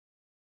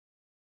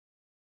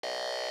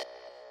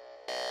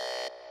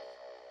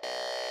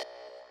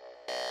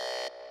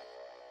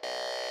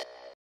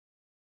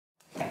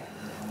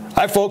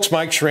Hi folks,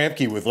 Mike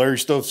Schramke with Larry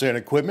Stovsand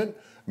Equipment,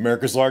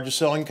 America's largest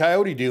selling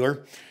Coyote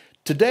dealer.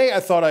 Today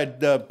I thought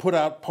I'd put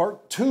out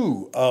part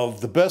 2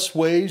 of the best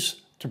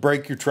ways to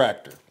brake your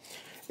tractor.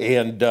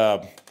 And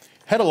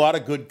had a lot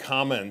of good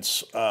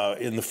comments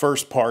in the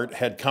first part,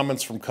 had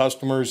comments from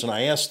customers, and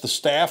I asked the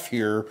staff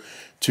here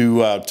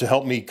to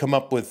help me come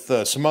up with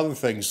some other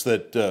things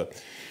that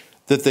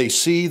they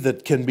see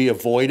that can be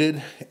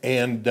avoided.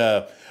 And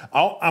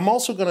I'm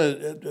also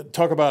going to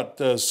talk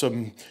about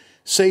some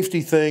safety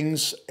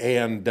things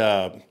and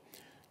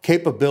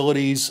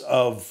capabilities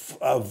of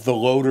the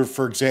loader,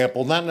 for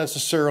example. Not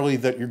necessarily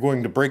that you're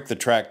going to brake the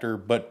tractor,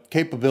 but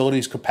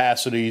capabilities,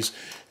 capacities,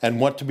 and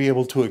what to be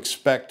able to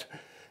expect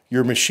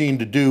your machine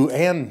to do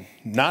and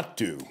not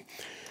do.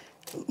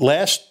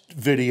 Last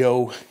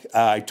video,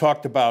 I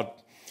talked about,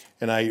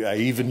 and I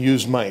even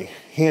used my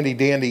handy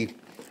dandy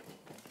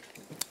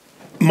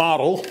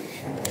model,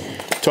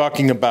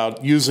 talking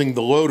about using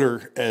the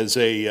loader as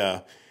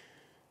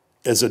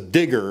a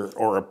digger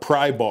or a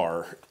pry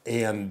bar.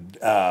 And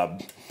I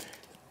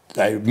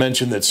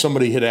mentioned that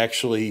somebody had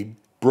actually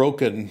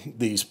broken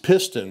these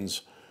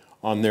pistons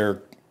on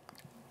their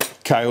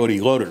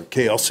Coyote loader,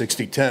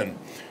 KL6010.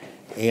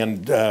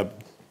 And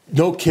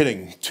no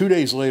kidding, 2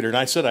 days later, and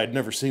I said I'd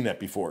never seen that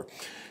before,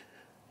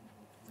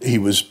 he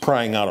was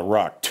prying out a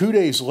rock. 2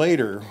 days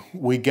later,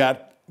 we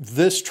got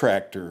this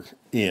tractor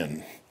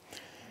in,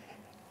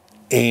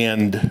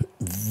 and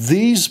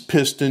these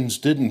pistons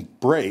didn't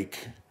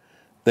break,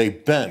 they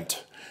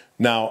bent.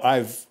 Now,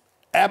 I've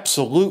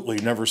absolutely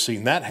never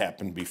seen that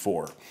happen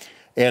before.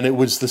 And it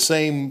was the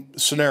same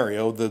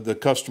scenario. The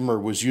customer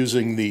was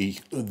using the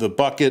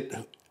bucket,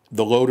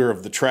 the loader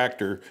of the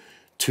tractor,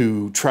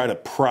 to try to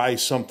pry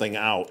something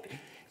out.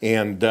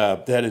 And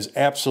that is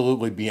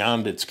absolutely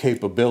beyond its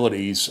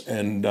capabilities.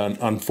 And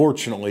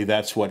unfortunately,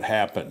 that's what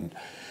happened.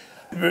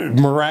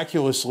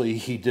 Miraculously,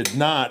 he did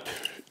not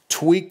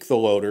tweak the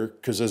loader,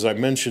 because as I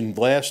mentioned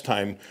last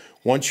time,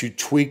 once you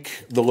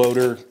tweak the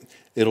loader,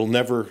 it'll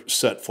never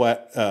set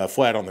flat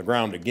on the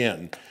ground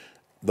again.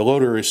 The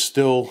loader is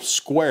still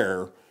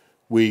square.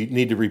 We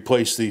need to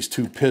replace these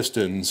 2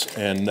 pistons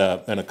and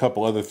a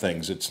couple other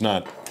things. It's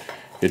not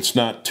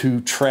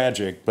too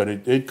tragic, but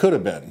it could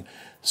have been.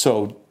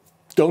 So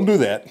don't do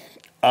that.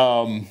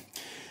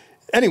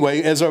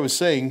 Anyway, as I was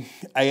saying,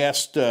 I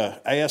asked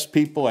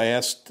people, I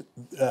asked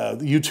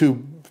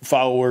YouTube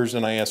followers,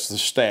 and I asked the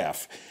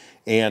staff.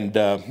 And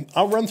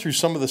I'll run through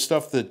some of the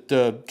stuff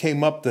that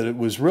came up that it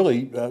was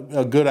really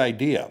a good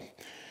idea.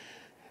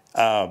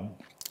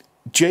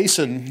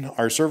 Jason,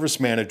 our service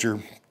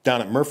manager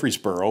down at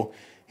Murfreesboro,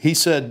 he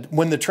said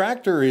when the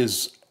tractor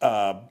has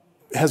a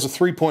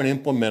 3-point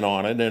implement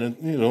on it,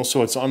 and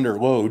so it's under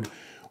load,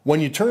 when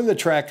you turn the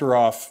tractor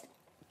off,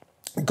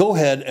 go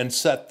ahead and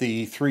set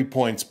the 3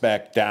 points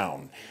back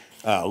down.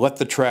 Let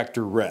the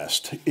tractor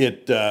rest.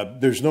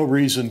 There's no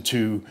reason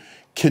to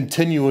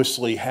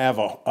continuously have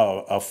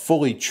a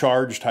fully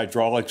charged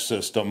hydraulic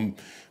system,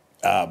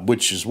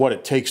 which is what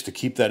it takes to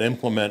keep that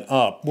implement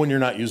up when you're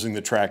not using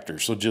the tractor.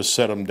 So just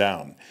set them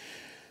down.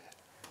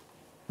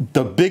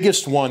 The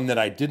biggest one that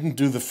I didn't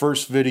do the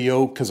first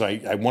video because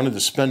I wanted to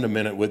spend a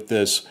minute with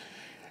this,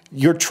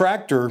 your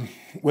tractor,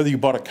 whether you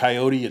bought a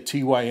Coyote, a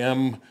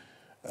TYM,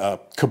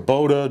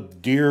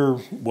 Kubota, Deere,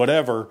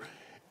 whatever,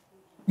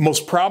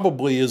 most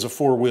probably is a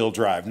 4-wheel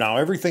drive. Now,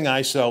 everything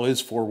I sell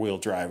is 4-wheel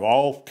drive.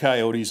 All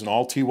Coyotes and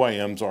all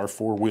TYMs are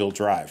 4-wheel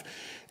drive.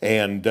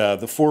 And the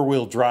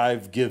 4-wheel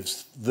drive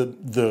gives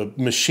the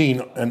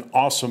machine an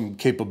awesome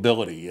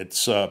capability.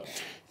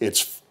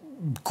 It's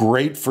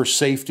great for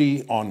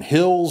safety on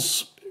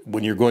hills.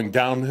 When you're going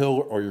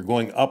downhill or you're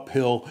going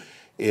uphill,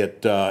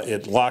 it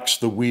locks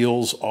the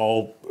wheels,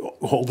 all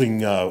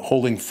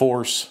holding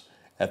force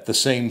at the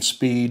same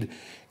speed.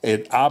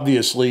 It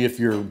obviously, if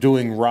you're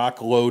doing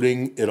rock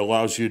loading, it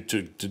allows you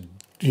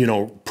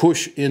to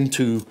push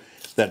into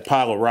that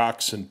pile of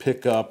rocks and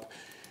pick up.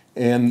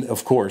 And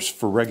of course,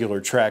 for regular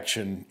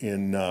traction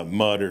in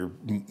mud or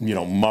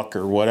muck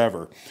or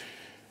whatever.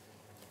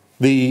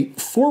 The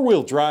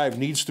 4-wheel drive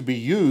needs to be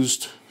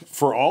used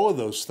for all of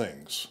those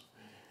things.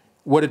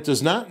 What it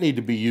does not need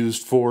to be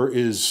used for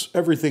is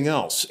everything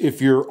else.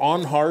 If you're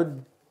on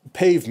hard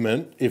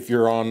pavement, if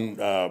you're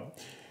on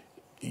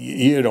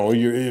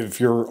if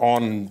you're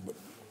on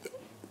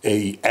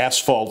a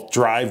asphalt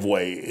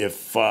driveway,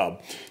 if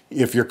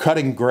you're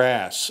cutting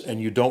grass and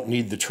you don't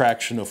need the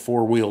traction of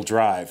 4-wheel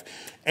drive,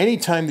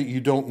 anytime that you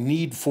don't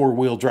need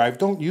 4-wheel drive,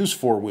 don't use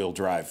 4-wheel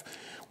drive.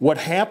 What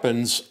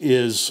happens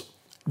is,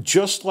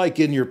 just like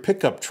in your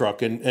pickup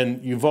truck,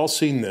 and you've all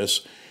seen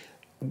this,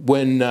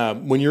 when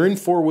you're in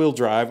 4-wheel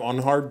drive on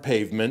hard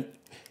pavement,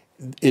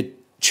 it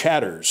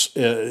chatters.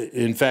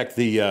 In fact,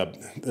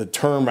 the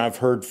term I've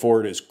heard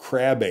for it is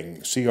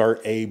crabbing,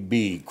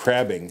 C-R-A-B,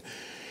 crabbing.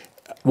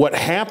 What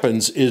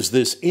happens is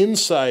this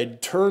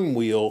inside turn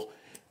wheel,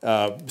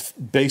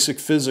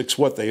 basic physics,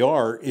 what they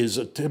are, is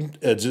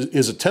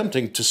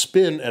attempting to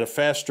spin at a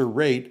faster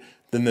rate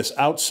than this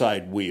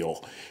outside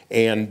wheel.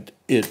 And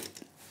it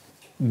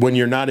when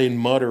you're not in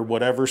mud or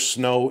whatever,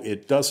 snow,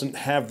 it doesn't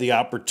have the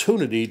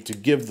opportunity to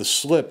give the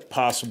slip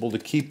possible to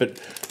keep it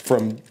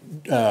from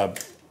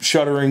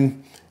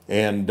shuttering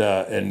and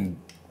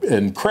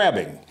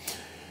crabbing.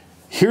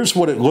 Here's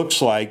what it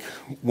looks like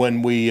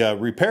when we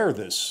repair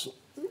this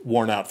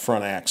worn out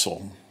front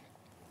axle.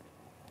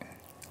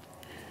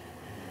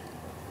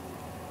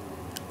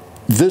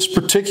 This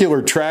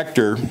particular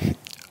tractor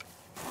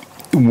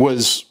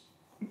was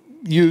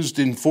used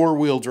in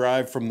four-wheel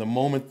drive from the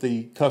moment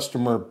the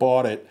customer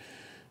bought it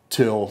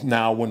till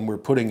now when we're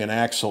putting an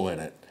axle in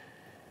it.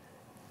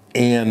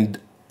 And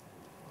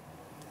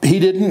he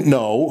didn't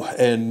know,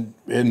 and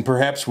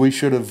perhaps we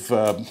should have,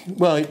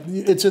 well,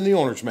 it's in the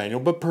owner's manual,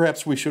 but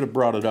perhaps we should have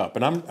brought it up.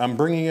 And I'm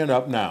bringing it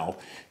up now.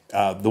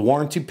 The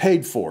warranty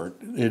paid for it.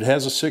 It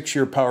has a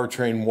 6-year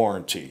powertrain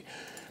warranty.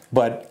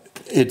 But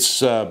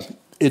it's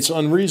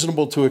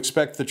unreasonable to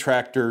expect the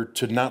tractor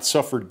to not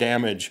suffer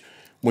damage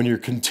when you're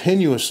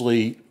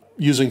continuously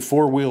using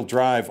four-wheel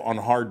drive on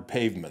hard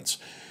pavements.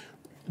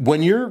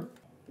 When you're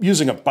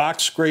using a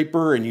box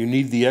scraper and you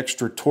need the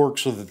extra torque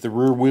so that the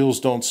rear wheels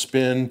don't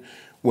spin,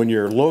 when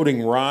you're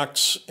loading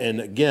rocks,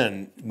 and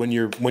again, when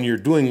you're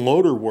doing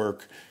loader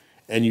work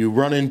and you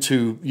run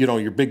into, you know,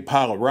 your big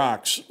pile of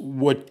rocks,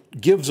 what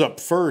gives up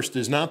first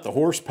is not the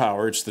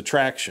horsepower, it's the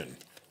traction.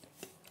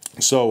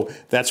 So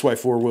that's why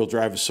four-wheel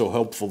drive is so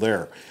helpful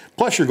there.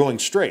 Plus, you're going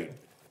straight.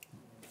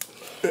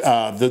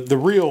 The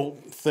real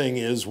thing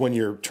is when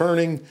you're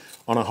turning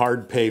on a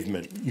hard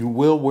pavement, you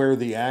will wear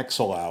the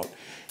axle out.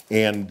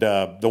 And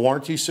the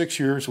warranty 6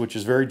 years, which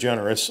is very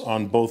generous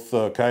on both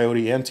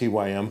Coyote and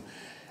TYM.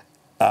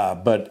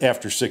 But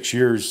after 6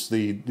 years,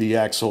 the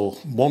axle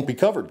won't be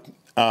covered.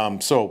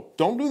 So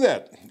don't do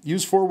that.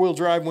 Use four-wheel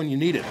drive when you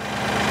need it.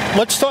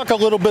 Let's talk a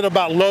little bit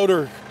about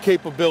loader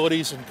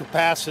capabilities and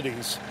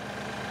capacities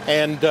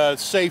and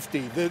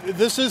safety.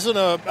 This isn't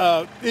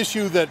a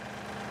issue that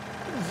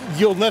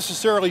you'll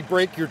necessarily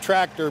break your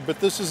tractor, but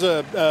this is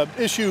a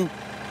issue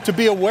to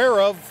be aware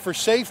of for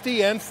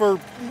safety and for,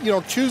 you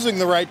know, choosing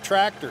the right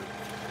tractor.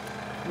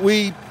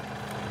 We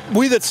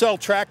that sell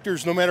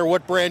tractors, no matter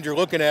what brand you're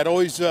looking at,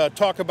 always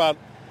talk about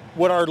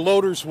what our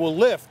loaders will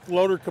lift,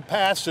 loader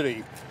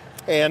capacity.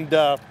 And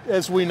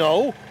as we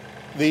know,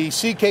 the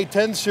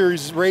CK10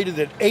 series is rated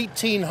at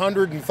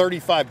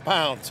 1,835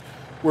 pounds.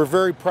 We're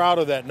very proud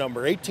of that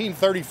number,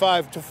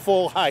 1,835 to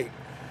full height.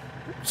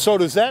 So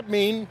does that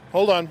mean,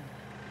 hold on,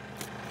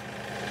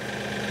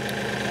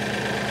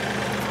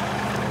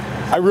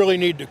 I really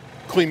need to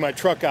clean my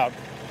truck out.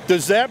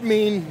 Does that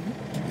mean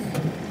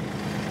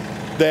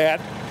that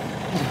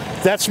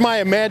that's my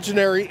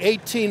imaginary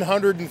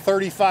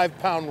 1,835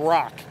 pound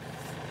rock?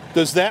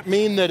 Does that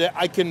mean that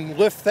I can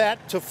lift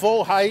that to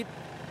full height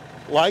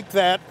like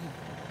that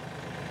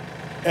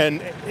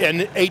and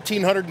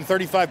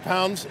 1,835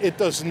 pounds? It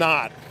does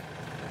not.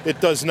 It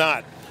does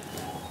not.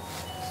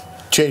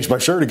 Change my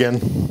shirt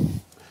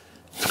again.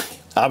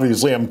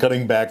 Obviously, I'm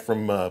cutting back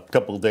from a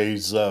couple of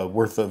days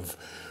worth of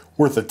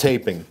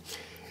taping.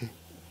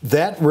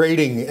 That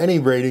rating, any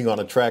rating on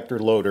a tractor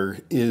loader,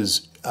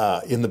 is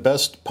in the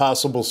best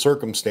possible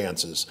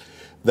circumstances.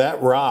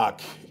 That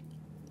rock,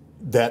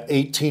 that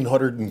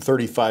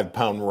 1,835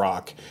 pound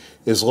rock,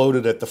 is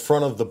loaded at the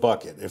front of the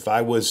bucket. If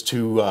I was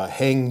to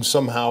hang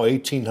somehow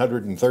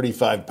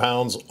 1,835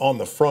 pounds on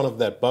the front of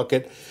that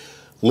bucket,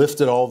 lift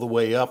it all the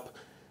way up,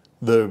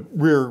 the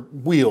rear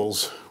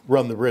wheels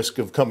run the risk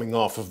of coming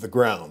off of the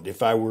ground.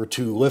 If I were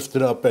to lift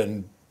it up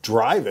and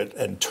drive it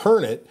and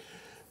turn it,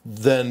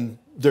 then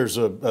there's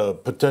a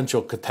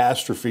potential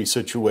catastrophe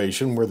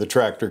situation where the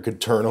tractor could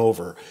turn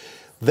over.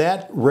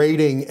 That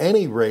rating,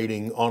 any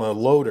rating on a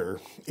loader,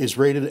 is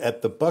rated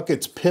at the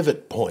bucket's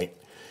pivot point.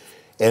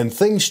 And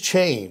things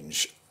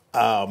change.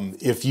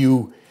 If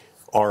you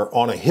are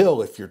on a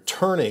hill, if you're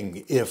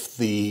turning, if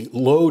the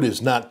load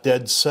is not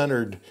dead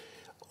centered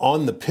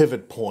on the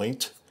pivot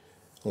point,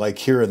 like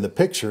here in the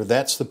picture,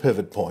 that's the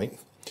pivot point.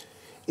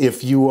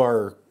 If you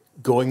are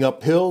going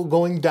uphill,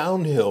 going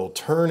downhill,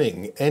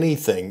 turning,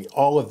 anything,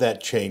 all of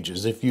that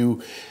changes. If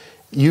you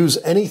use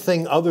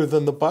anything other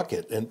than the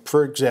bucket, and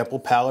for example,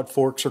 pallet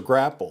forks or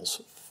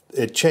grapples,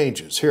 it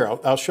changes. Here,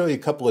 I'll show you a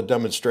couple of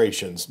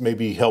demonstrations,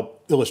 maybe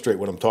help illustrate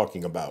what I'm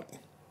talking about.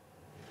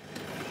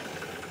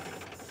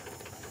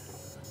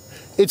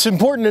 It's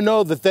important to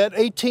know that that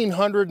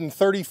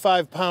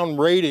 1,835 pound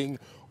rating,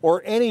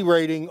 or any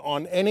rating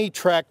on any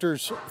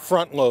tractor's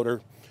front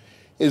loader,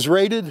 is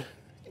rated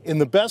in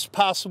the best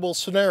possible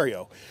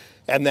scenario.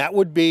 And that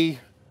would be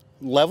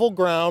level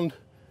ground.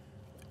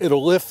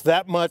 It'll lift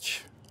that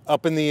much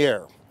up in the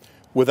air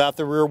without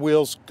the rear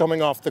wheels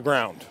coming off the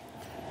ground.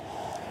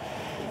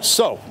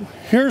 So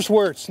here's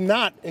where it's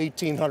not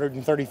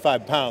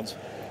 1,835 pounds.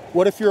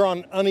 What if you're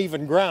on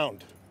uneven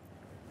ground?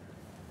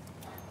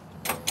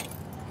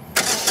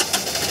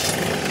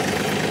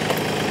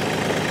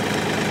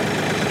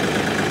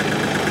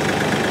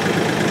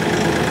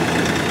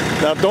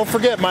 Now don't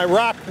forget, my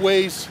rock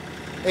weighs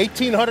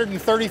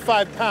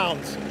 1,835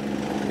 pounds.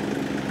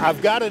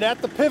 I've got it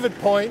at the pivot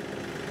point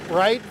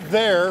right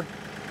there.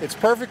 It's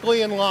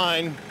perfectly in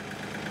line.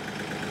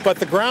 but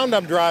the ground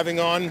I'm driving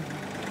on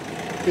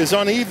is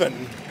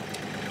uneven.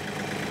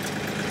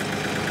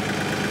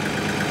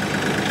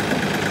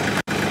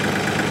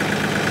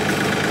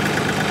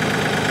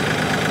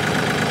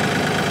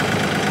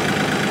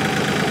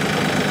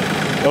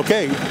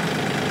 Okay,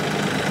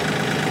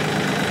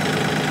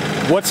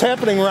 what's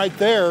happening right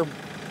there,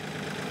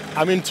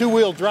 I'm in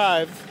two-wheel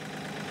drive.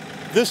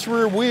 This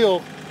rear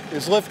wheel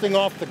is lifting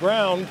off the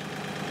ground,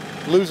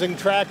 losing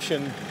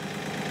traction,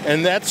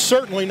 and that's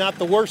certainly not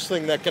the worst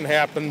thing that can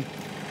happen.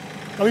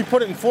 Let me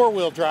put it in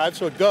four-wheel drive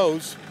so it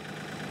goes.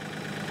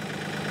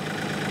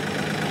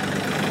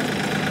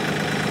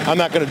 I'm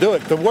not going to do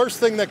it. The worst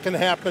thing that can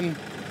happen,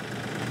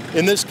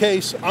 in this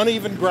case,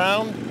 uneven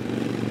ground,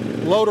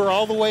 loader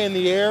all the way in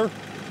the air,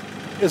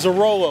 is a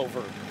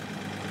rollover.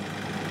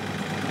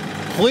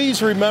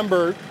 Please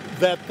remember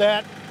that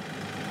that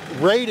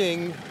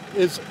rating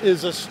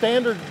is a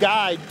standard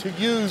guide to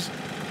use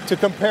to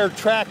compare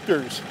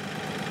tractors.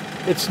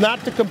 It's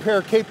not to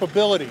compare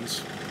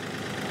capabilities.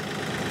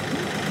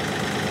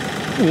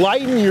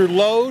 Lighten your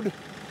load,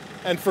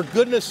 and for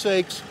goodness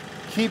sakes,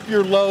 keep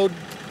your load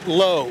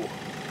low.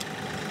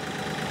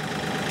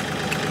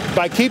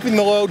 By keeping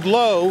the load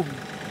low,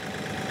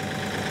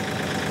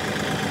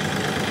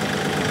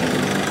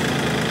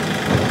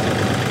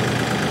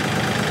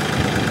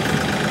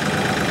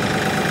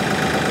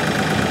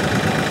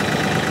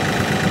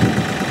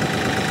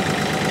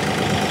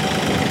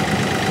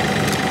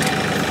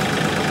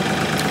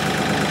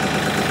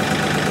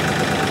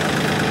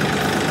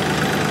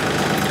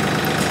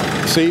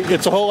 see,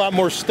 it's a whole lot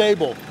more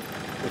stable.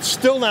 It's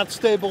still not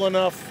stable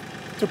enough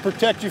to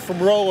protect you from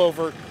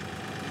rollover,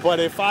 but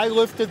if I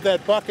lifted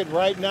that bucket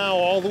right now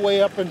all the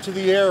way up into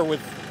the air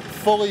with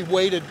fully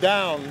weighted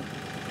down,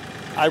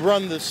 I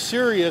run the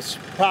serious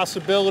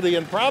possibility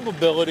and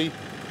probability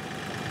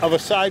of a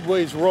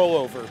sideways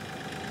rollover.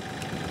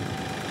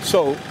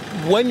 So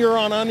when you're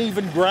on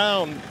uneven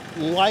ground,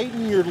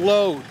 lighten your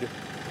load.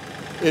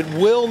 It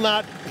will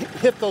not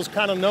hit those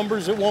kind of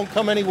numbers. It won't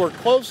come anywhere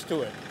close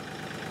to it.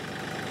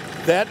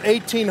 That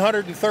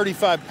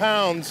 1,835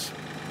 pounds,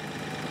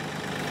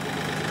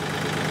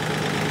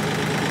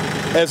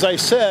 as I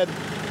said,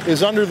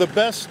 is under the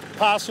best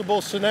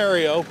possible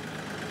scenario,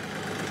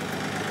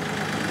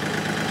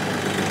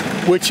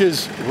 which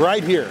is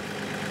right here.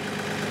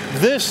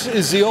 This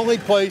is the only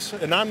place,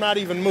 and I'm not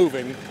even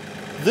moving,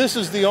 this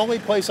is the only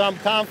place I'm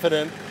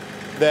confident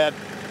that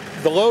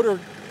the loader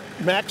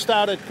maxed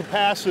out at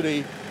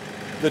capacity,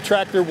 the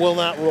tractor will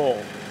not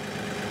roll.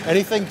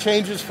 Anything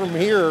changes from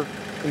here,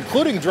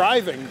 including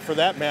driving for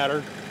that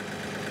matter,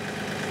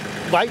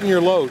 lighten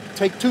your load.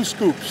 Take 2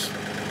 scoops.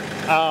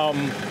 That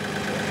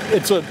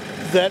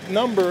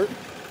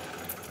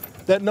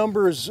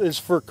number is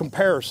for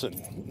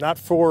comparison, not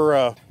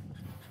for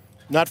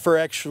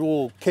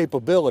actual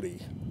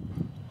capability.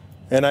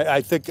 And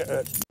I think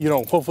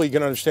hopefully you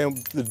can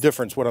understand the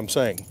difference what I'm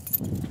saying.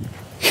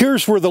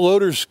 Here's where the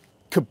loader's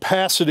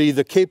capacity,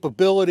 the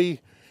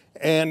capability,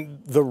 and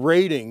the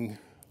rating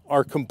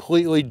are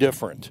completely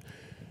different.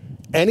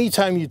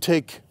 Anytime you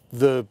take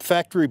the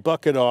factory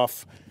bucket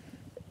off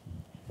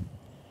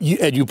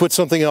and you put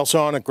something else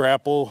on, a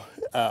grapple,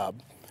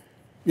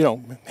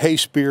 hay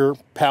spear,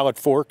 pallet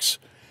forks,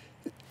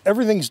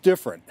 everything's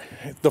different.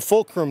 The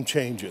fulcrum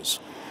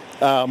changes.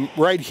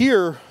 Right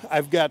here,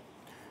 I've got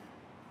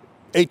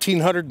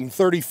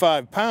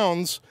 1,835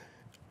 pounds.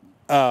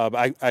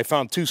 I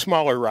found 2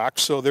 smaller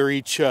rocks, so they're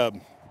each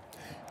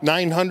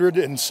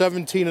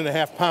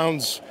 917.5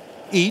 pounds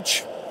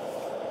each.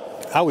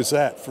 How is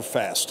that for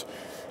fast?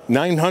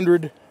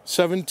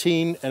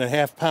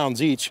 917.5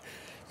 pounds each,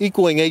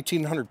 equaling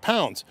 1,800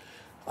 pounds.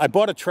 I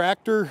bought a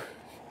tractor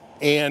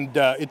and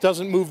it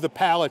doesn't move the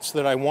pallets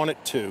that I want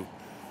it to.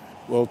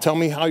 Well, tell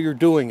me how you're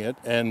doing it,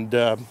 and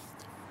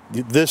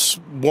this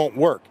won't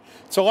work.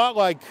 It's a lot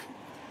like,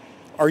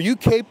 are you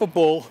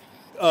capable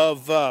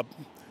of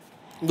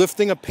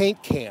lifting a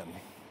paint can?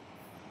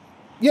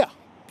 Yeah,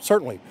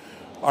 certainly.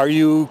 Are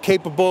you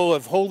capable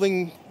of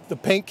holding the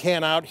paint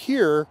can out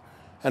here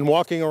and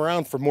walking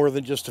around for more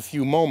than just a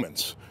few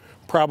moments?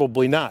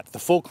 Probably not. The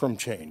fulcrum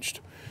changed.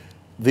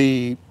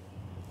 The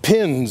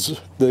pins,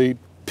 the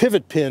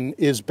pivot pin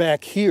is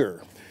back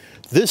here.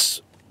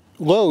 This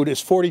load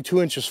is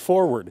 42 inches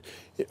forward,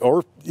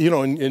 or,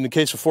 in the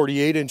case of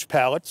 48-inch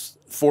pallets,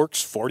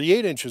 forks,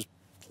 48 inches.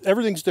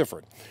 Everything's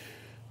different.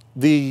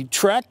 The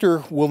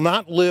tractor will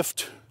not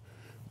lift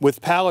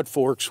with pallet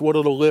forks what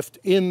it'll lift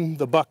in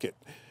the bucket.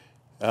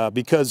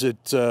 Because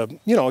it's,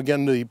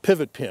 again, the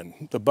pivot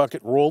pin, the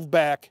bucket rolled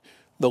back,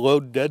 the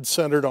load dead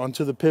centered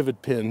onto the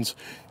pivot pins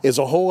is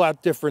a whole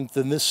lot different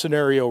than this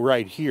scenario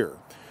right here.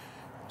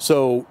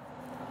 So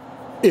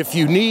if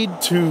you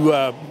need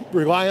to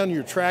rely on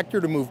your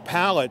tractor to move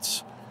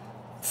pallets,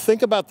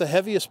 think about the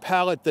heaviest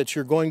pallet that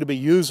you're going to be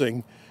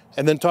using,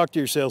 and then talk to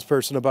your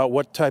salesperson about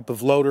what type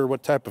of loader,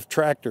 what type of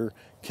tractor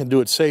can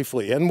do it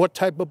safely, and what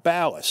type of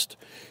ballast.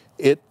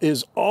 It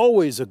is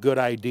always a good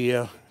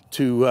idea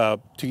to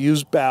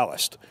use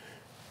ballast.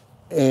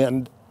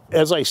 And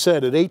as I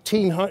said, at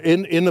 1,800,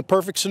 in the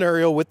perfect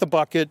scenario with the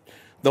bucket,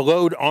 The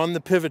load on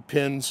the pivot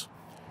pins,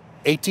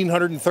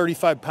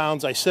 1,835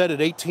 pounds. I said at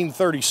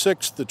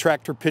 1,836, the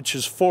tractor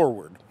pitches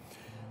forward.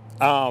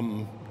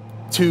 And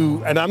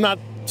I'm not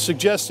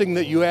suggesting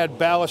that you add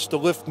ballast to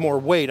lift more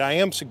weight. I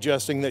am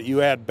suggesting that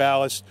you add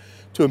ballast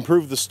to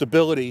improve the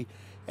stability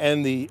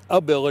and the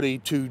ability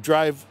to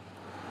drive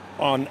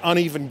on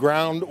uneven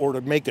ground or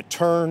to make a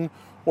turn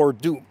or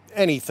do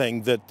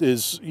anything that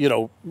is, you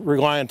know,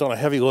 reliant on a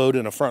heavy load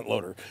and a front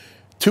loader.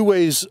 Two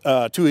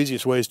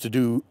easiest ways to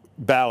do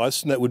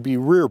ballast, and that would be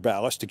rear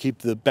ballast to keep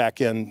the back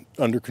end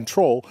under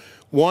control.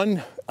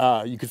 One,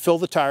 you could fill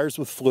the tires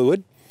with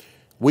fluid.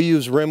 We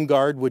use Rim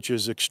Guard, which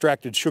is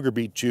extracted sugar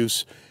beet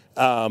juice.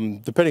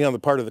 Depending on the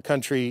part of the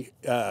country,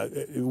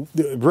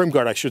 Rim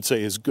Guard, I should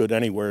say, is good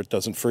anywhere. It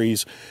doesn't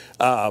freeze.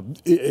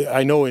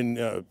 I know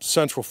in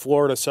Central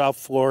Florida, South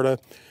Florida,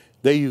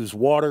 they use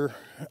water,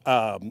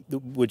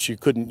 which you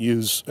couldn't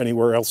use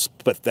anywhere else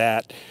but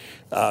that.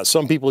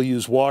 Some people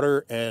use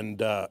water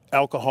and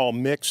alcohol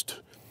mixed,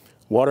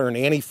 water and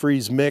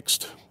antifreeze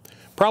mixed.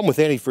 Problem with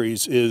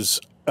antifreeze is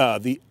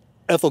the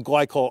ethyl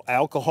glycol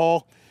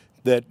alcohol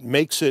that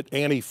makes it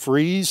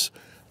antifreeze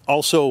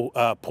also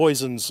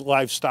poisons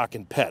livestock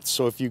and pets.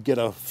 So if you get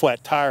a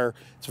flat tire,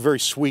 it's a very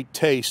sweet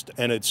taste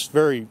and it's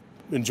very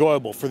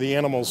enjoyable for the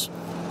animals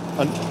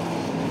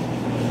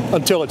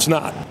until it's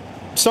not.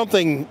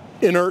 Something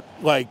inert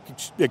like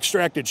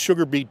extracted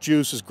sugar beet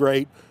juice is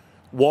great.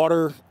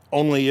 Water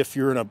only if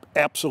you're in an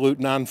absolute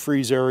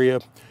non-freeze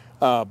area,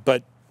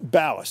 but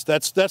ballast,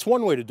 that's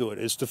one way to do it,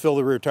 is to fill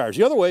the rear tires.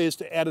 The other way is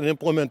to add an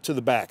implement to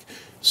the back.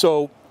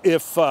 So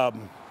if, or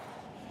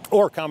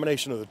a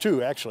combination of the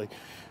two actually,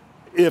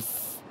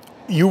 if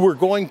you were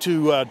going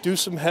to do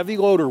some heavy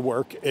loader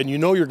work and you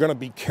know you're going to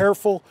be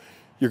careful,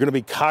 you're going to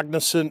be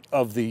cognizant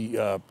of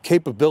the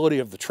capability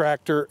of the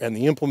tractor and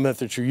the implement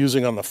that you're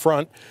using on the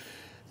front,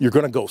 you're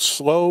going to go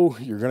slow,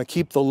 you're going to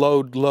keep the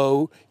load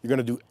low, you're going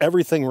to do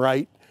everything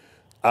right.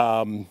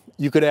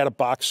 You could add a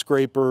box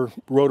scraper,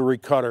 rotary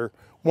cutter,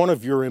 one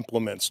of your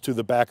implements to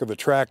the back of the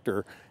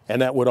tractor,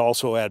 and that would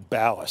also add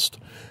ballast.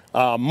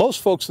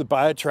 Most folks that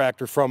buy a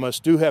tractor from us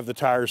do have the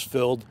tires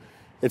filled.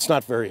 It's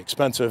not very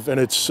expensive, and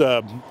it's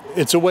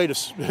a way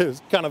to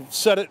kind of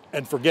set it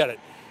and forget it.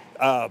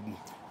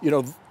 You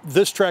know,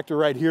 this tractor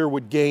right here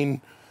would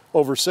gain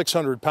over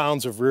 600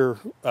 pounds of rear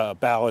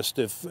ballast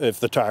if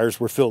the tires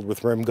were filled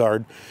with Rim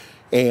Guard.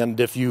 And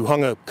if you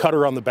hung a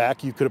cutter on the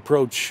back, you could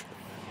approach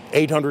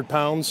 800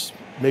 pounds,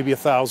 maybe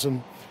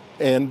 1,000,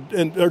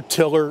 or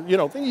tiller, you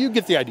know, you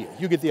get the idea.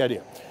 You get the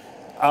idea.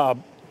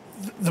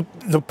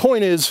 The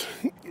point is,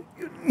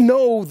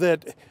 know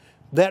that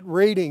that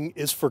rating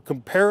is for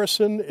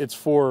comparison. It's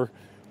for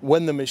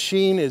when the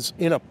machine is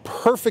in a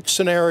perfect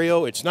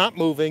scenario, it's not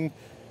moving,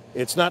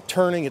 it's not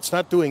turning, it's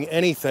not doing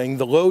anything.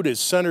 The load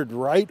is centered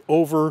right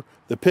over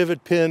the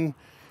pivot pin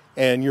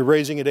and you're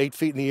raising it 8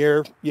 feet in the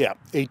air. Yeah,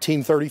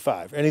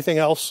 1835. Anything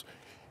else,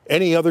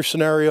 any other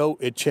scenario,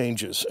 it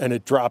changes and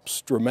it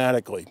drops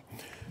dramatically.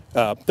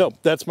 So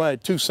that's my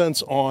 2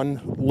 cents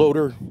on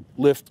loader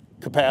lift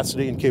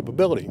capacity and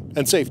capability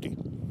and safety.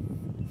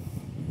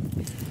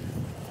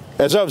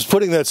 As I was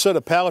putting that set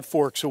of pallet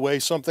forks away,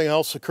 something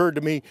else occurred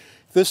to me.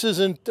 This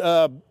isn't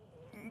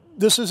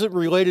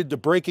related to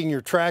braking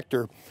your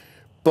tractor,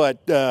 but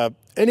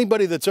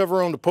anybody that's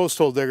ever owned a post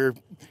hole digger,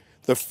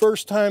 the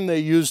first time they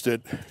used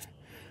it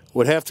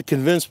would have to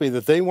convince me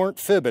that they weren't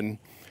fibbing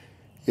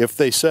if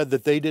they said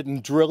that they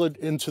didn't drill it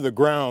into the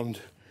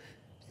ground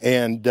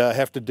and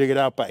have to dig it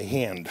out by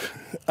hand.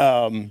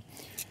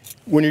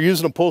 When you're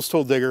using a post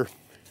hole digger,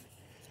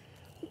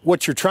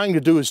 what you're trying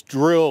to do is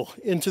drill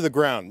into the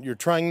ground. You're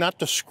trying not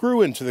to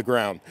screw into the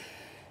ground.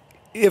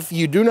 If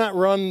you do not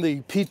run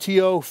the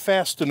PTO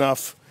fast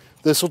enough,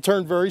 this will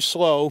turn very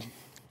slow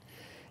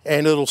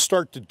and it'll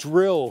start to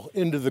drill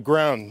into the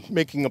ground,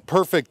 making a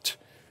perfect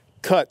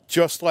cut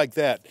just like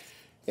that.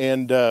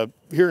 And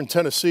here in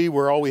Tennessee,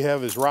 where all we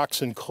have is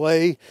rocks and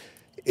clay,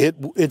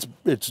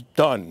 it's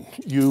done.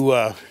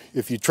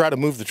 If you try to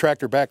move the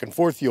tractor back and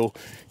forth, you'll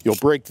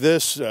break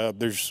this.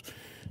 There's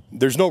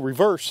no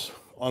reverse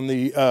on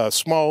the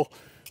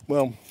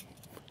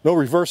no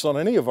reverse on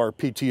any of our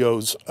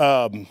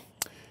PTOs.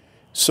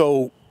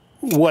 So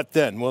what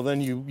then? Well,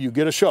 then you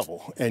get a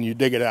shovel and you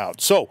dig it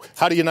out. So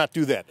how do you not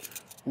do that?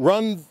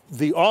 Run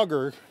the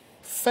auger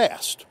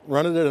fast.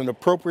 Run it at an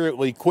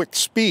appropriately quick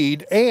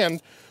speed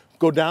and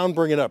go down,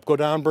 bring it up, go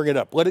down, bring it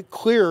up. Let it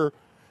clear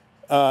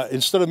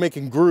instead of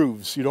making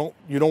grooves. You don't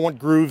want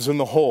grooves in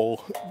the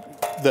hole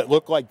that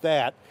look like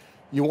that.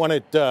 You want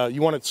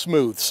it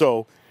smooth.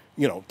 So,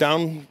 you know,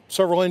 down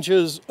several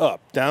inches,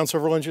 up, down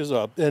several inches,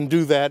 up, and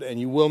do that, and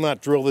you will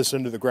not drill this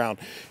into the ground.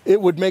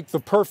 It would make the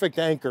perfect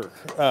anchor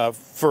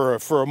for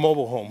a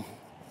mobile home.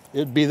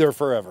 It'd be there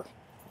forever.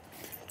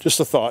 Just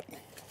a thought.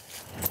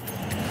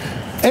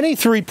 Any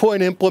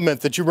 3-point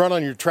implement that you run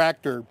on your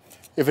tractor,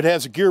 if it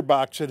has a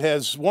gearbox, it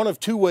has one of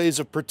 2 ways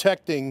of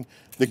protecting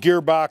the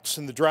gearbox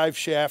and the drive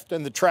shaft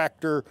and the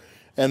tractor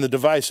and the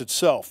device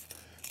itself.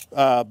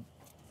 The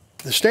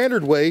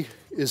standard way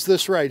is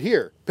this right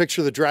here.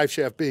 Picture the drive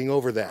shaft being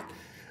over that.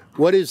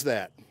 What is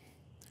that?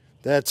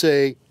 That's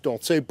a,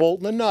 don't say bolt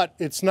and a nut,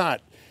 it's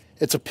not.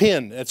 It's a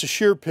pin, it's a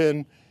shear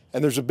pin,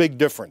 and there's a big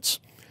difference.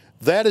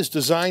 That is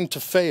designed to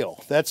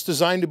fail. That's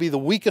designed to be the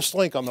weakest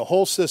link on the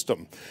whole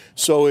system.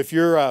 So if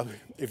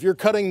you're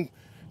cutting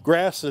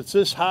grass that's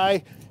this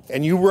high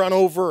and you run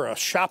over a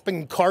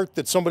shopping cart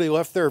that somebody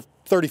left there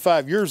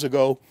 35 years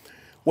ago,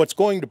 what's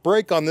going to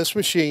break on this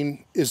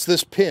machine is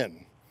this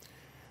pin.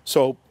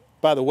 So,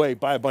 by the way,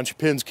 buy a bunch of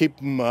pins, keep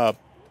them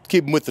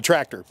with the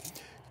tractor.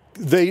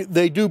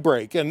 They do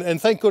break, and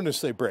thank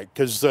goodness they break,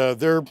 because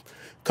they're a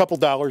couple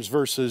dollars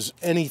versus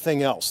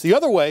anything else. The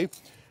other way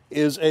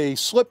is a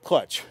slip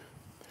clutch,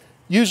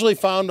 usually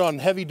found on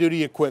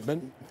heavy-duty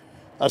equipment.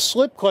 A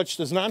slip clutch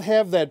does not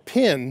have that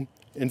pin.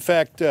 In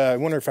fact, I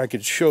wonder if I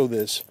could show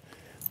this.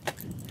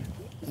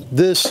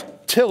 This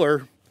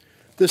tiller,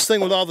 this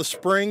thing with all the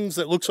springs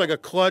that looks like a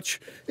clutch,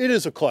 it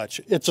is a clutch.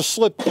 It's a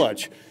slip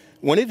clutch.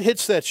 When it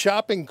hits that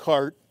shopping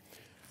cart,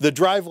 the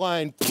drive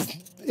line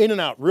in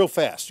and out real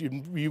fast.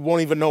 You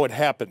won't even know it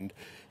happened.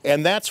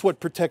 And that's what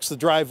protects the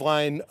drive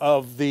line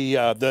of the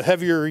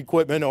heavier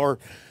equipment or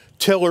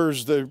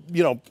tillers, the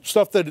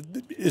stuff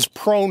that is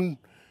prone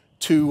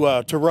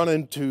to run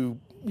into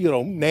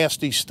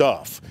nasty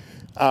stuff.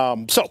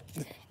 So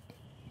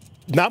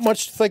not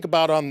much to think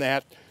about on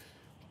that,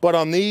 but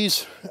on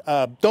these,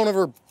 don't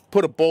ever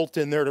put a bolt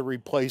in there to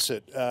replace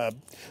it.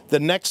 The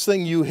next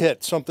thing you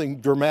hit, something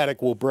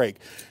dramatic will break.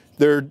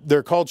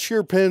 They're called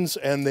shear pins,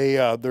 and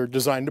they're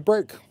designed to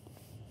break.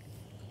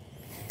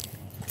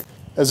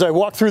 As I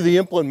walk through the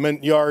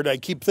implement yard, I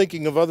keep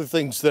thinking of other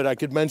things that I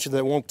could mention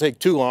that won't take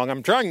too long.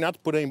 I'm trying not to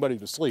put anybody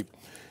to sleep.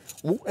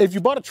 If you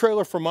bought a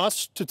trailer from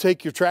us to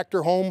take your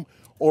tractor home,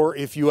 or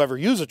if you ever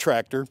use a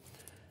tractor,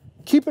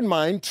 keep in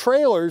mind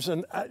trailers,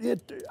 and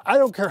I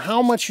don't care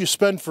how much you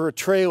spend for a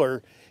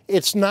trailer,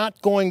 it's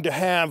not going to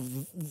have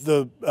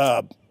the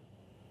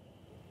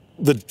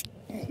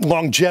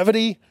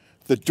longevity,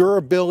 the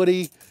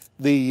durability,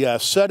 the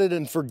set it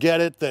and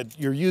forget it that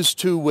you're used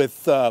to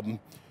with,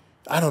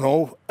 I don't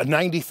know, a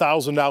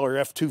 $90,000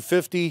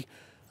 F-250,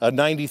 a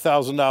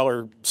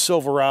 $90,000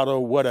 Silverado,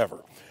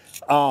 whatever.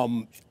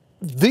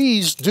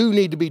 These do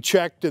need to be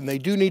checked, and they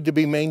do need to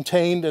be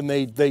maintained, and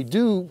they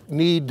do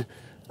need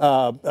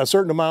a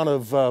certain amount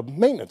of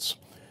maintenance.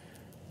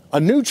 A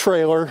new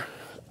trailer,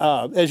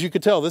 as you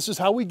can tell, this is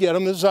how we get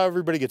them. This is how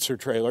everybody gets their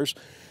trailers.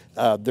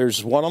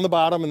 There's one on the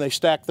bottom, and they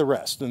stack the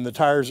rest, and the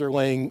tires are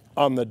laying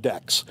on the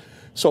decks.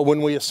 So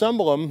when we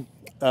assemble them,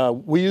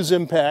 we use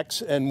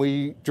impacts, and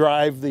we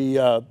drive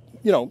the,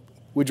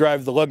 we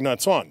drive the lug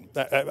nuts on,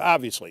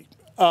 obviously.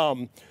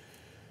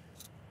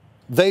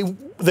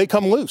 They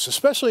come loose,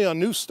 especially on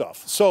new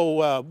stuff.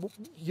 So,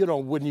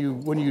 when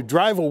you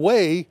drive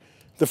away,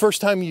 the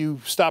first time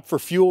you stop for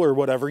fuel or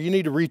whatever, you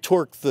need to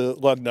retorque the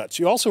lug nuts.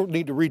 You also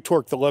need to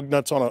retorque the lug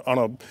nuts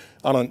on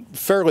a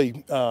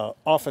fairly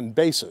often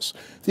basis.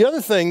 The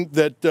other thing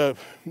that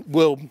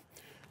will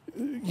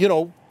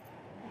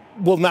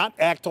not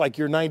act like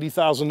your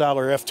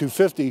 $90,000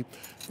 F-250,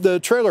 the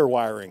trailer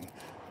wiring.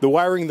 The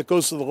wiring that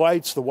goes to the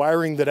lights, the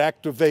wiring that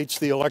activates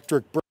the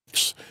electric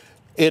brakes.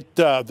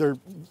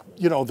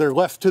 They're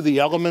left to the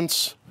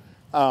elements.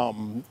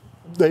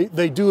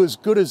 They do as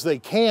good as they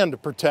can to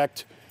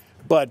protect,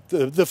 but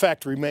the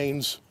fact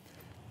remains,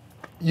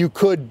 you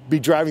could be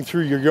driving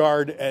through your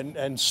yard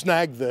and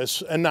snag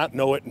this and not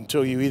know it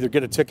until you either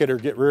get a ticket or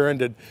get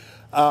rear-ended.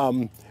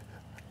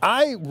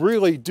 I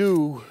really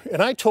do,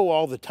 and I tow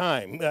all the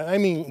time, I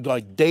mean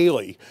like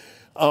daily.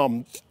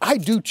 I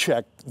do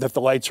check that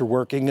the lights are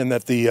working and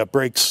that the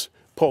brakes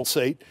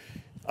pulsate.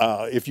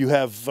 If you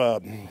have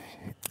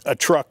a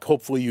truck,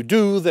 hopefully you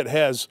do, that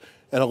has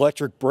an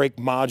electric brake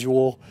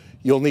module,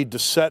 you'll need to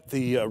set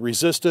the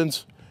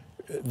resistance.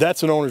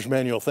 That's an owner's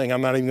manual thing.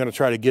 I'm not even going to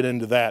try to get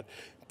into that,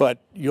 but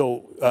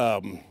you'll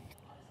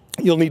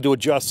need to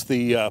adjust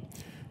the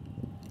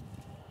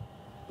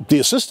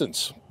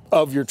assistance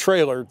of your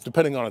trailer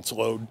depending on its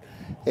load,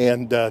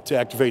 and to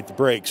activate the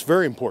brakes.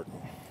 Very important.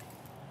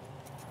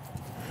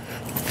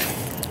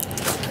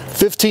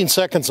 15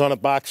 seconds on a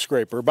box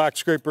scraper. A box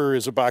scraper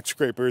is a box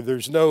scraper.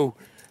 There's no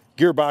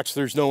gearbox,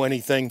 there's no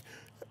anything.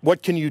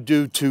 What can you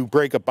do to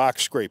break a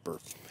box scraper?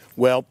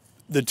 Well,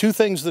 the two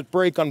things that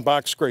break on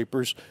box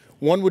scrapers,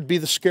 one would be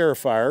the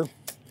scarifier.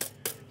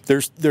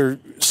 They're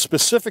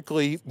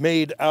specifically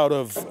made out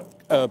of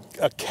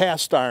a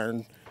cast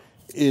iron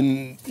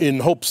in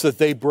hopes that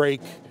they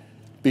break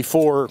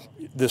before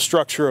the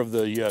structure of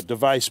the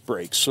device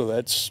breaks. So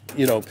that's,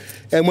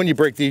 and when you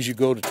break these, you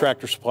go to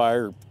Tractor Supply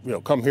or,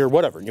 come here,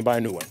 whatever, and you buy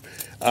a new one.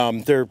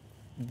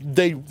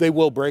 They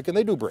will break, and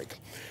they do break.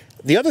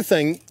 The other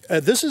thing,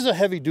 this is a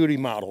heavy-duty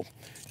model.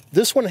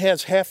 This one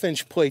has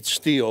half-inch plate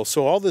steel,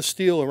 so all the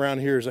steel around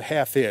here is a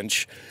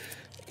half-inch,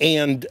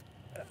 and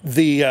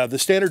the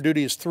standard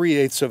duty is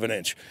 3/8 of an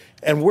inch.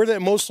 And where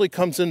that mostly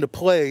comes into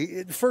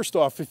play, first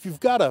off, if you've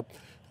got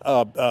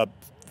a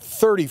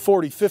 30,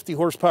 40, 50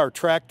 horsepower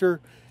tractor,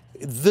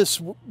 this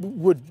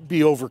would be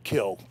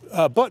overkill.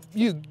 But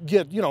you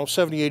get,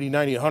 70, 80,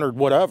 90, 100,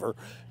 whatever,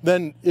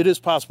 then it is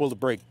possible to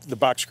break the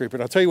box scraper.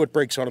 And I'll tell you what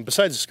breaks on them,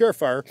 besides the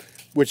Scarifier,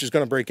 which is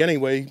going to break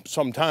anyway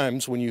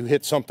sometimes when you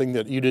hit something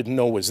that you didn't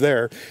know was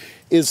there,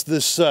 is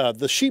this,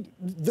 the sheet,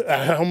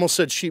 I almost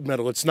said sheet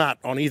metal, it's not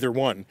on either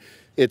one.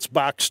 It's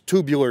box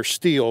tubular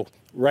steel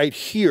right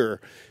here.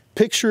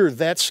 Picture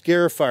that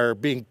Scarifier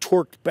being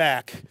torqued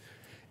back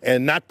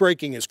and not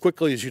breaking as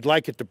quickly as you'd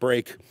like it to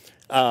break.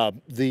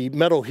 The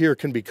metal here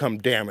can become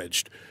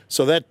damaged.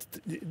 So that,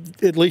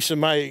 at least in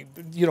my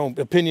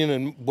opinion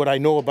and what I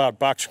know about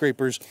box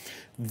scrapers,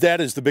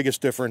 that is the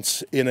biggest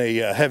difference in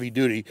a heavy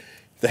duty.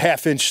 The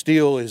 1/2-inch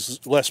steel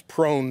is less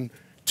prone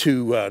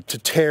to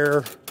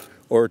tear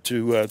or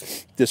to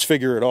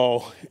disfigure it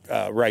all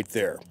right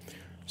there.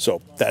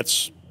 So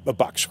that's a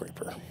box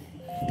scraper.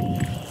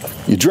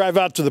 You drive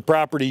out to the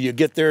property, you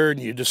get there and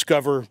you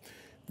discover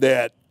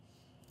that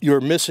you're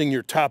missing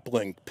your top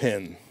link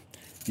pin.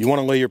 You want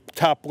to lay your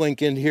top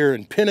link in here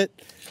and pin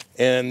it,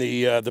 and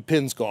the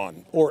pin's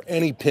gone, or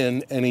any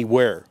pin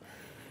anywhere.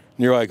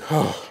 And you're like,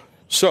 oh.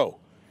 So,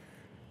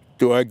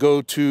 do I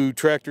go to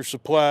Tractor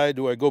Supply?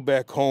 Do I go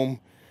back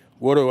home?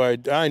 What do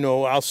I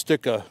know? I'll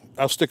stick a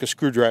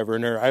screwdriver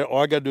in there.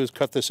 All I got to do is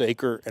cut this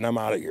acre, and I'm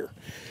out of here.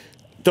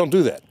 Don't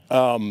do that.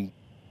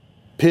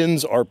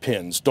 Pins are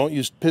pins. Don't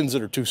use pins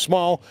that are too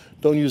small.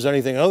 Don't use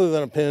anything other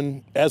than a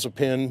pin as a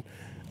pin.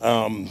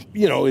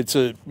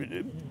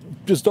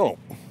 Just don't.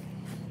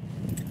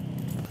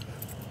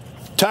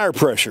 Tire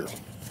pressure.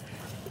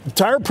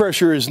 Tire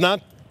pressure is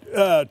not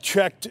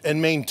checked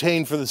and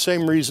maintained for the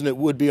same reason it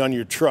would be on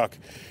your truck.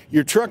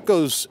 Your truck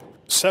goes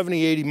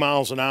 70, 80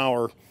 miles an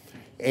hour,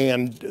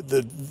 and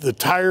the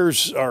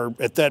tires are,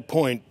 at that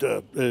point,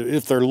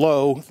 if they're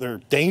low,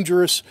 they're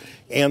dangerous,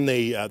 and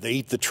they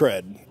eat the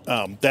tread.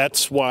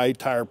 That's why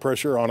tire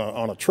pressure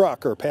on a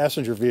truck or a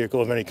passenger vehicle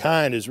of any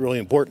kind is really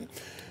important.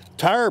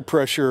 Tire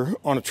pressure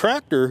on a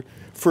tractor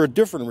for a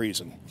different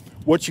reason.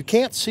 What you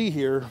can't see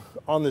here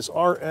on this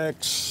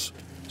RX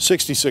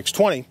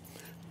 6620,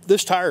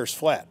 this tire is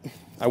flat.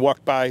 I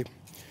walked by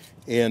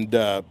and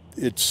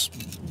it's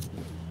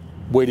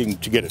waiting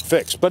to get it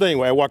fixed. But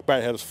anyway, I walked by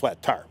and it had a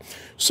flat tire.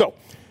 So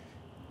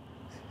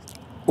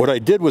what I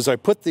did was I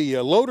put the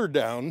loader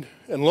down,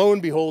 and lo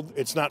and behold,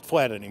 it's not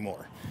flat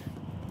anymore.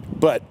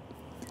 But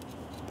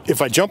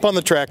if I jump on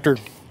the tractor,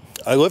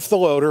 I lift the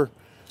loader,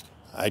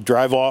 I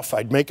drive off,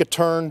 I'd make a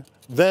turn,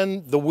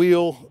 then the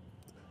wheel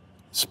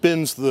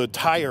spins the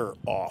tire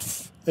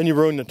off, and you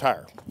ruin the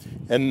tire.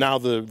 And now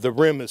the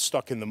rim is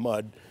stuck in the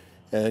mud,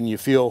 and you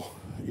feel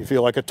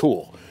like a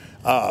tool.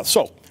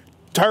 So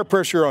tire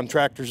pressure on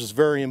tractors is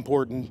very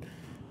important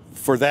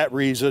for that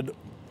reason.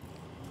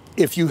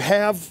 If you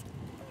have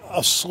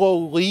a slow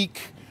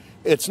leak,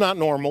 it's not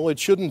normal. It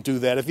shouldn't do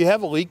that. If you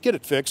have a leak, get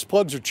it fixed.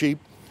 Plugs are cheap.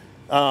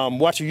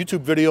 Watch a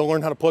YouTube video,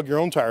 learn how to plug your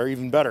own tire,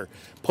 even better.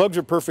 Plugs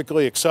are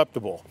perfectly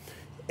acceptable.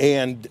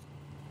 And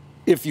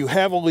if you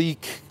have a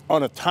leak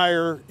on a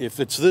tire, if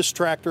it's this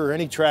tractor or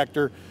any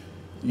tractor,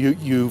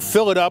 you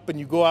fill it up and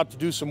you go out to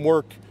do some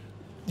work.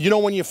 You know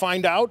when you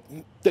find out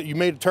that you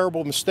made a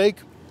terrible mistake?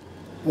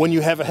 When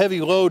you have a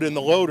heavy load in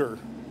the loader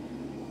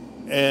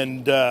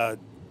and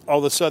all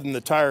of a sudden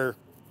the tire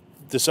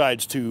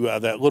decides to,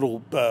 that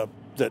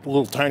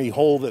little tiny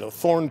hole that a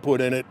thorn put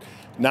in it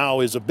now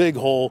is a big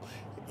hole.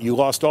 You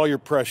lost all your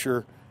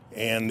pressure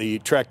and the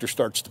tractor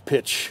starts to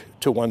pitch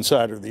to one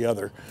side or the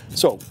other.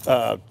 So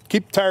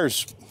keep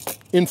tires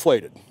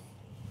inflated.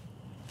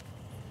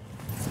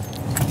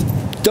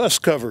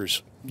 Dust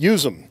covers,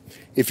 use them.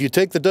 If you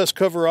take the dust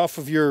cover off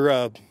of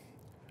your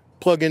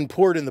plug-in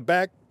port in the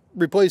back,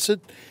 replace it,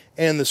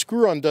 and the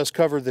screw-on dust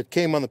cover that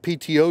came on the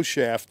PTO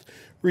shaft,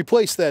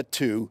 replace that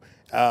too.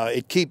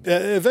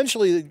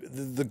 Eventually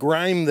the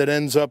grime that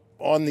ends up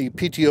on the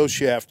PTO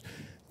shaft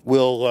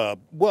will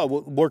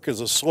work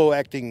as a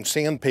slow-acting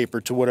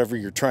sandpaper to whatever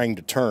you're trying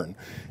to turn.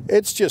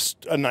 It's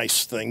just a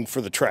nice thing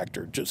for the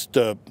tractor. Just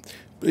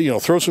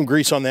throw some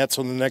grease on that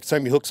so the next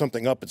time you hook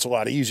something up, it's a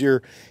lot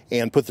easier,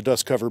 and put the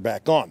dust cover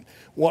back on.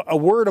 Well, a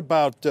word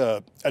about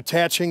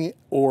attaching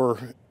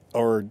or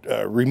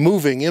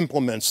removing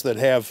implements that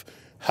have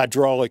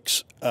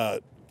hydraulics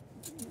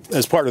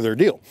as part of their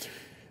deal.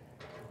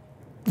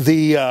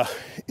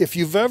 If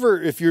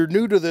you're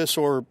new to this,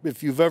 or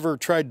if you've ever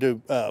tried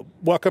to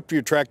walk up to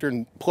your tractor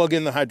and plug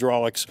in the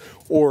hydraulics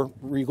or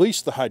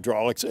release the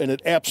hydraulics and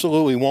it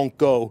absolutely won't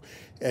go,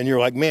 and you're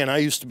like, man, I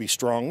used to be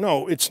strong.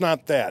 No, it's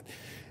not that.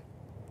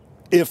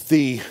 If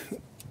the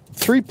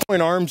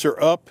 3-point arms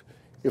are up,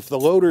 if the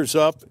loader's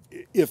up,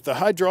 if the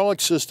hydraulic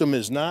system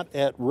is not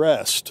at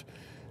rest,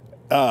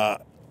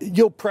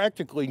 you'll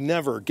practically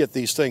never get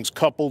these things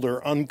coupled or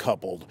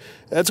uncoupled.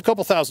 That's a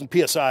couple thousand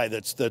PSI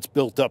that's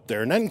built up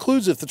there, and that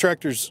includes if the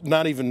tractor's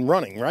not even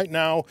running. Right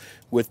now,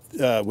 with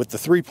the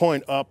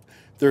 3-point up,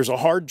 there's a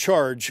hard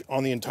charge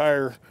on the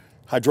entire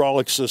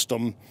hydraulic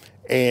system,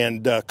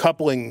 and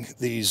coupling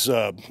these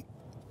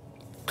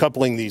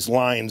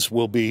lines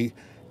will be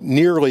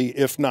nearly,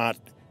 if not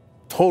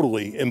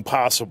totally,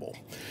 impossible.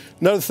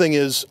 Another thing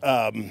is,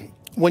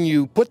 when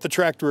you put the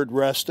tractor at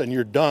rest and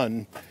you're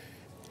done,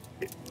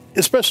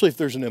 especially if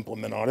there's an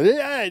implement on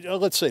it,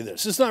 let's say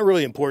this, it's not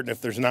really important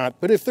if there's not,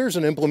 but if there's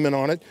an implement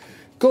on it,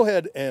 go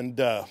ahead and,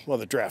 well,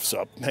 the draft's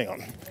up, hang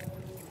on.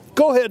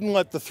 Go ahead and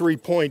let the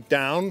 3-point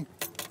down.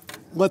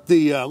 Let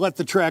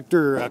the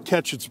tractor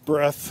catch its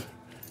breath.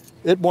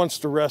 It wants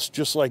to rest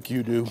just like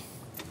you do.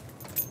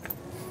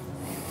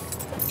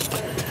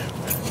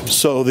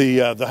 So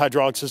the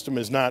hydraulic system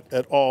is not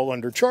at all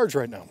under charge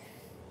right now.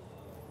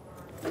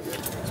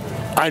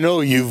 I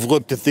know you've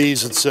looked at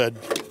these and said,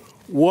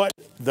 what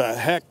the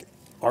heck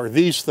are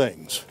these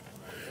things?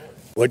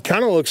 Well, it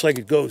kind of looks like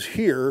it goes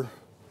here,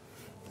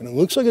 and it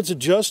looks like it's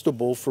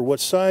adjustable for what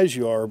size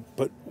you are,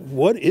 but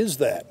what is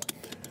that?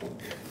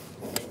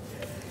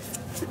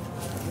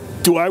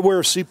 Do I wear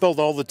a seatbelt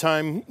all the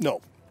time?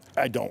 No,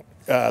 I don't.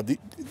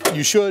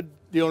 You should.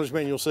 The owner's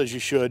manual says you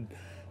should,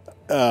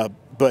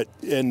 but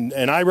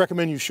I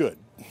recommend you should.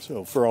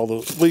 So for all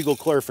the legal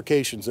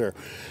clarifications there.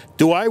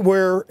 Do I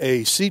wear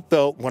a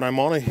seatbelt when I'm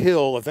on a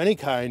hill of any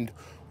kind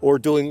or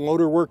doing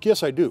loader work?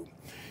 Yes, I do.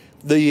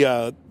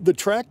 The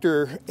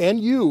tractor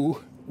and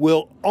you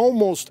will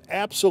almost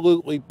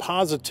absolutely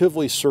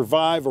positively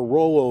survive a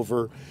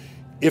rollover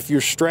if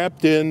you're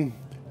strapped in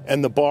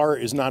and the bar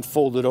is not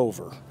folded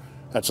over.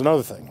 That's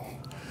another thing.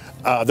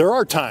 There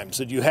are times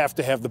that you have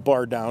to have the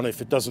bar down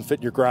if it doesn't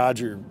fit your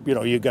garage, or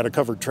you've got a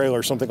covered trailer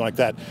or something like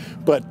that.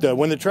 But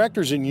when the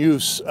tractor's in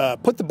use,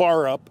 put the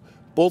bar up,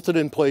 bolt it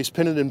in place,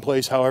 pin it in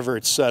place, however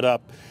it's set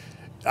up.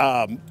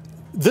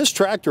 This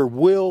tractor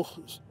will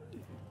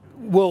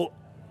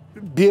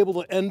be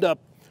able to end up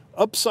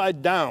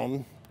upside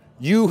down,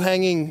 you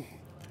hanging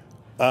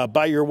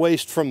by your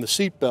waist from the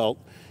seat belt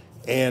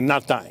and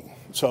not dying.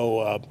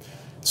 So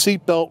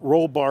seat belt,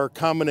 roll bar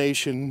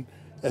combination,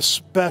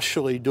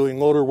 especially doing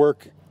loader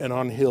work and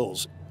on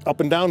hills, up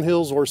and down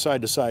hills or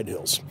side to side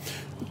hills.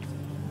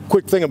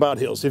 Quick thing about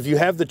hills, if you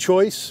have the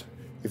choice,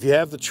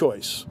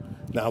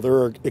 now there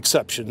are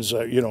exceptions,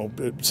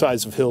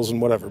 size of hills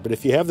and whatever, but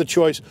if you have the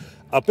choice,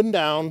 up and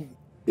down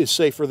is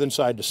safer than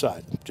side to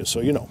side, just so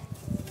you know.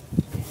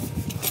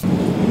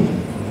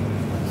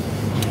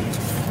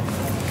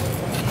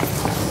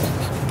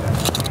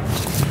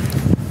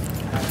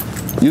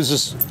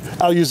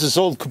 I'll use this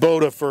old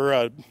Kubota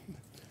for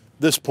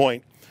this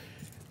point.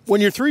 When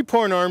your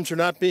 3-point arms are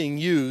not being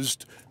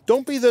used,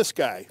 don't be this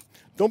guy.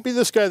 Don't be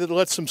this guy that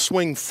lets them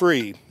swing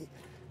free.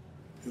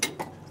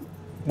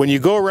 When you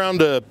go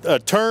around a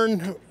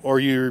turn or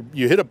you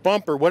hit a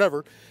bump or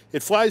whatever,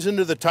 it flies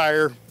into the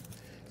tire,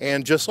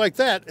 and just like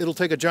that, it'll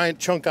take a giant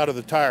chunk out of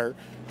the tire.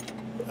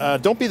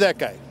 Don't be that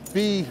guy.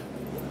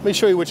 Let me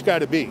show you which guy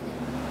to be.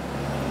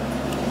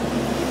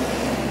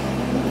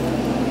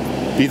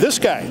 Be this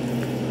guy.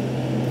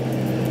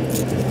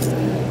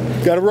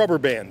 Got a rubber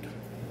band.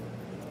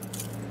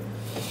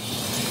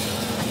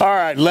 All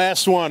right,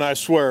 last one, I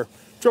swear.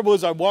 Trouble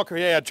is, I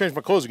changed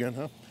my clothes again,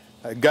 huh?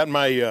 I got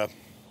my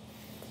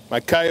my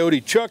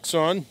Coyote Chucks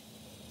on.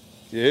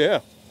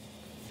 Yeah.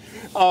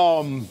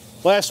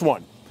 Last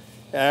one.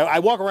 I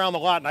walk around the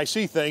lot and I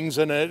see things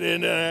and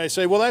I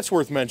say, well, that's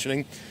worth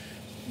mentioning.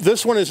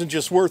 This one isn't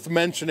just worth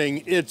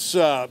mentioning. It's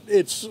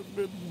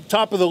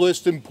top of the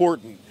list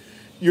important.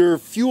 Your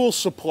fuel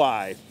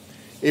supply.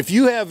 If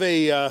you have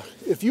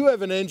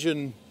an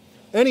engine,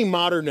 any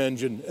modern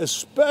engine,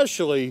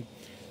 especially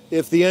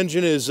if the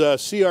engine is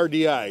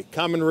CRDI,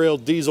 common rail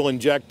diesel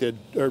injected,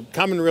 or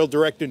common rail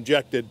direct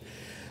injected,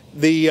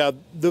 the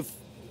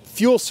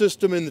fuel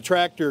system in the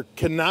tractor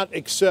cannot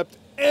accept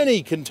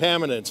any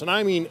contaminants, and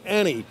I mean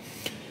any.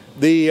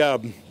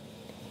 The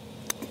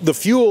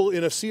fuel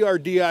in a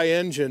CRDI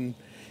engine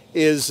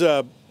is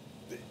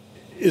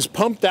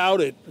pumped out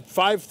at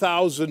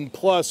 5,000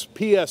 plus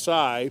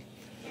PSI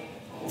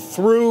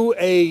through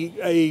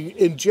a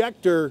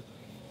injector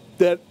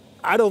that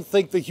I don't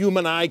think the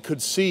human eye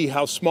could see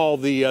how small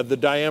the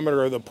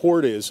diameter of the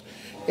port is.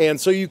 And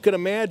so you can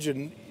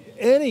imagine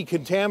any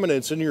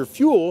contaminants in your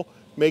fuel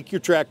make your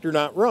tractor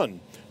not run.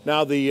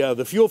 Now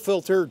the fuel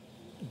filter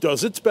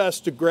does its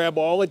best to grab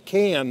all it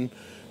can,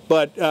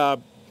 but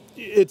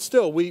it's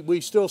still,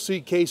 we still see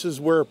cases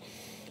where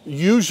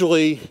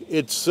usually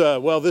it's,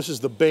 well, this is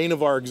the bane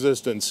of our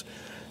existence.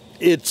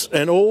 It's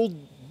an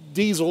old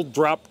diesel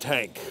drop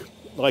tank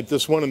like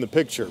this one in the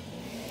picture.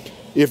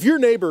 If your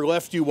neighbor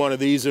left you one of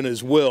these in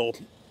his will,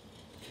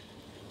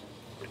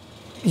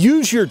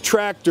 use your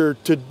tractor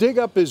to dig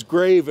up his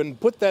grave and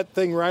put that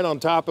thing right on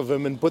top of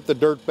him and put the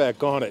dirt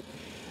back on it.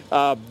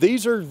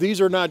 These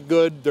are not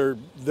good.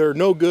 They're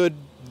no good.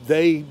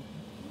 They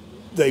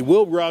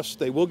will rust.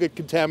 They will get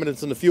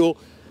contaminants in the fuel.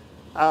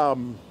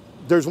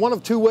 There's one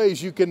of two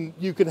ways you can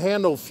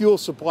handle fuel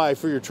supply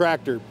for your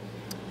tractor.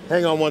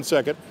 Hang on one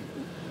second.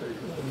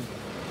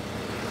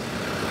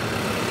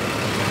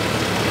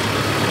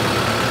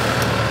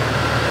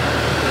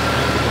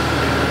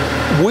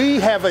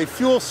 We have a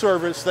fuel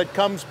service that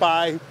comes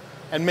by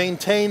and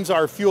maintains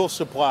our fuel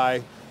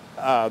supply.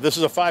 This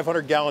is a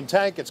 500-gallon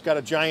tank. It's got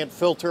a giant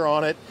filter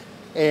on it,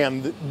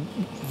 and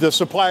the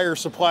supplier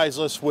supplies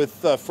us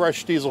with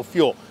fresh diesel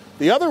fuel.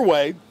 The other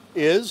way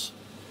is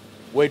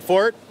Wait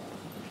for it.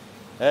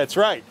 That's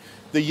right.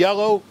 The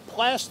yellow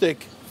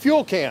plastic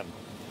fuel can.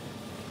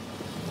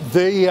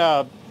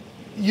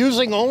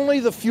 Using only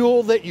the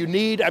fuel that you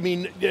need,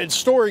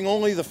 storing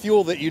only the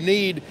fuel that you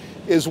need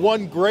is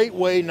one great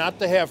way not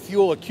to have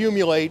fuel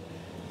accumulate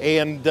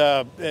and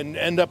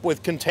end up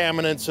with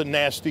contaminants and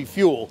nasty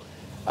fuel.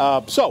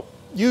 So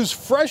use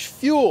fresh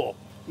fuel.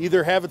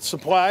 Either have it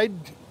supplied,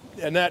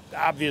 and that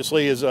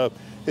obviously is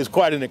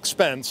quite an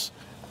expense,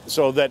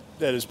 so that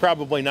is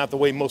probably not the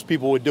way most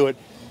people would do it.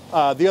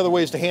 The other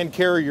way is to hand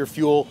carry your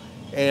fuel,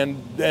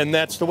 and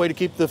that's the way to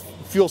keep the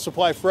fuel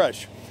supply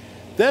fresh.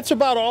 That's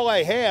about all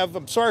I have.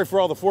 I'm sorry for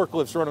all the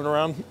forklifts running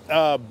around.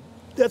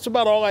 That's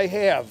about all I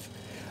have.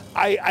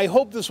 I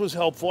hope this was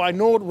helpful. I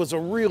know it was a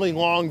really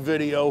long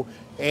video,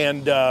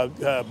 and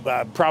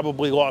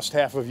probably lost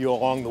half of you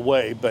along the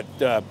way.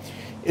 But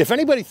if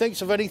anybody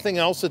thinks of anything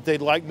else that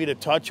they'd like me to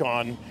touch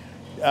on,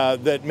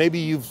 that maybe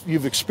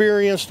you've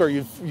experienced or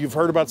you've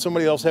heard about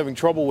somebody else having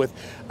trouble with,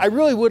 I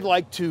really would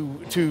like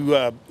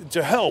to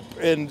help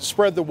and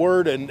spread the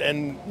word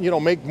and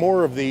make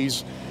more of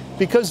these,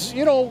 because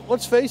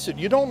let's face it,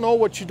 you don't know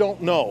what you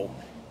don't know.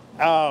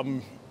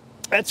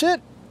 That's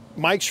it.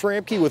 Mike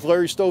Schramke with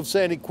Larry Stove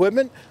Sand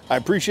Equipment. I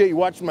appreciate you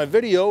watching my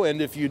video,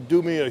 and if you'd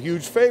do me a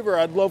huge favor,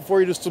 I'd love for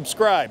you to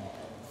subscribe.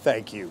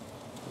 Thank you.